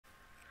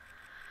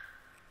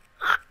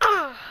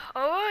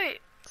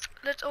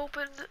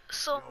open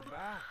some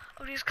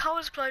of these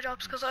common supply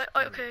drops because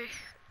okay,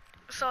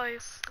 sorry, I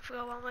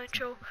forgot about my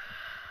intro.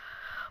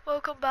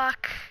 Welcome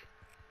back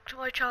to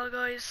my channel,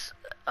 guys.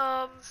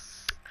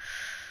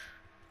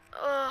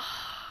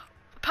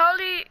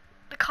 Apparently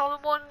the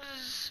common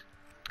ones,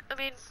 I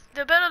mean,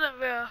 they're better than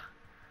rare.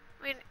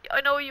 I mean,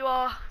 I know you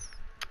are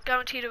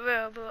guaranteed a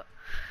rare, but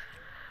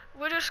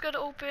we're just gonna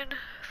open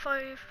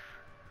 5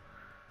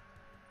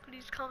 of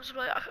these common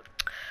supply.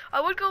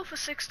 I would go for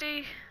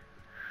 60,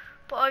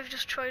 but I've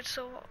just played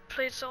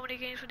so many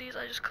games with these,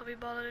 I just can't be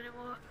bothered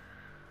anymore.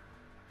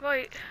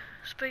 Right,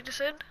 let's bring this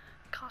in.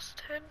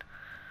 Cost 10.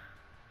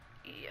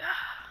 Yeah.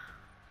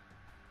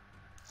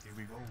 Here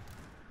we go.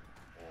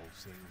 All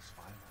sales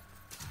final.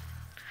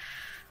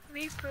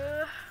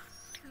 Reaper,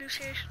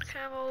 Luciation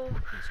camo. It's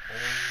all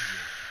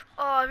yours.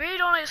 Oh, I really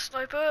don't like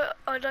sniper.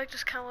 I like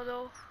this camo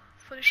though.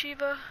 For the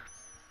Shiva.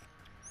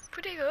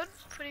 Pretty good,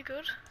 pretty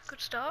good.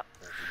 Good start.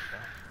 Open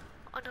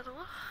it up. Another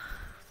one.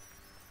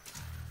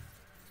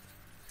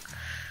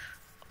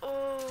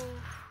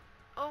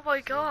 Oh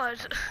my god.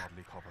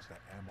 Hardly covers the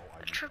ammo I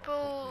use for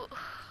Triple,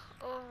 cooking.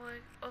 oh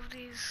my, of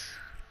these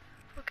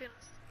fucking,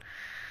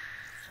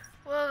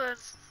 well then,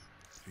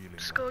 Feeling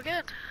let's go lucky.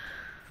 again.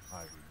 I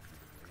will be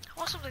the I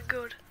want something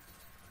good.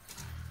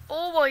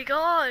 Oh my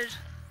god,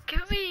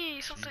 give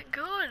me something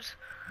good.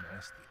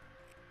 nasty.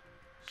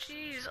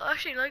 Jeez, I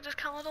actually like this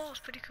camo though, it's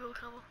pretty cool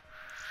camo.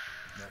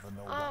 Never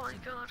know Oh what's my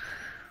in god.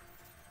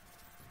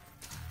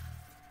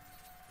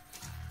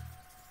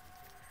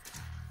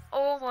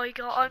 Oh my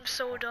god, I'm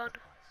so done.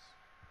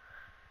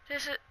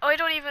 This is, I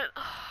don't even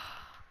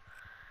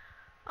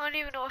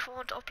know if I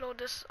want to upload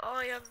this.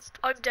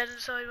 I'm dead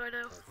inside right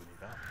now. Open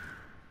it up.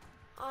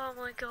 Oh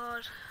my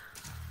god.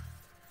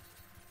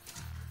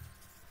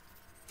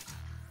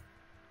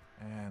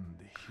 And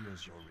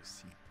here's your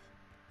receipt.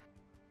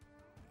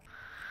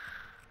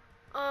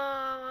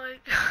 Oh my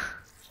god.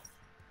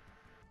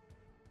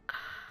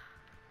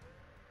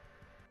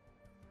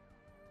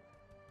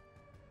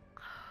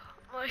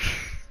 My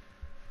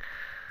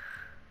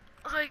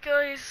Hi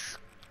guys.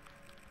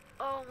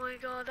 Oh my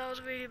god, that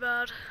was really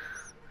bad.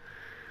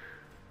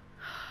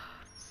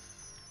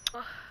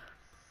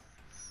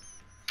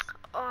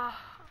 Oh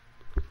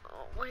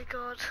my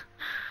god.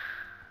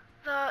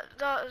 That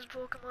has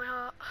broken my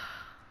heart.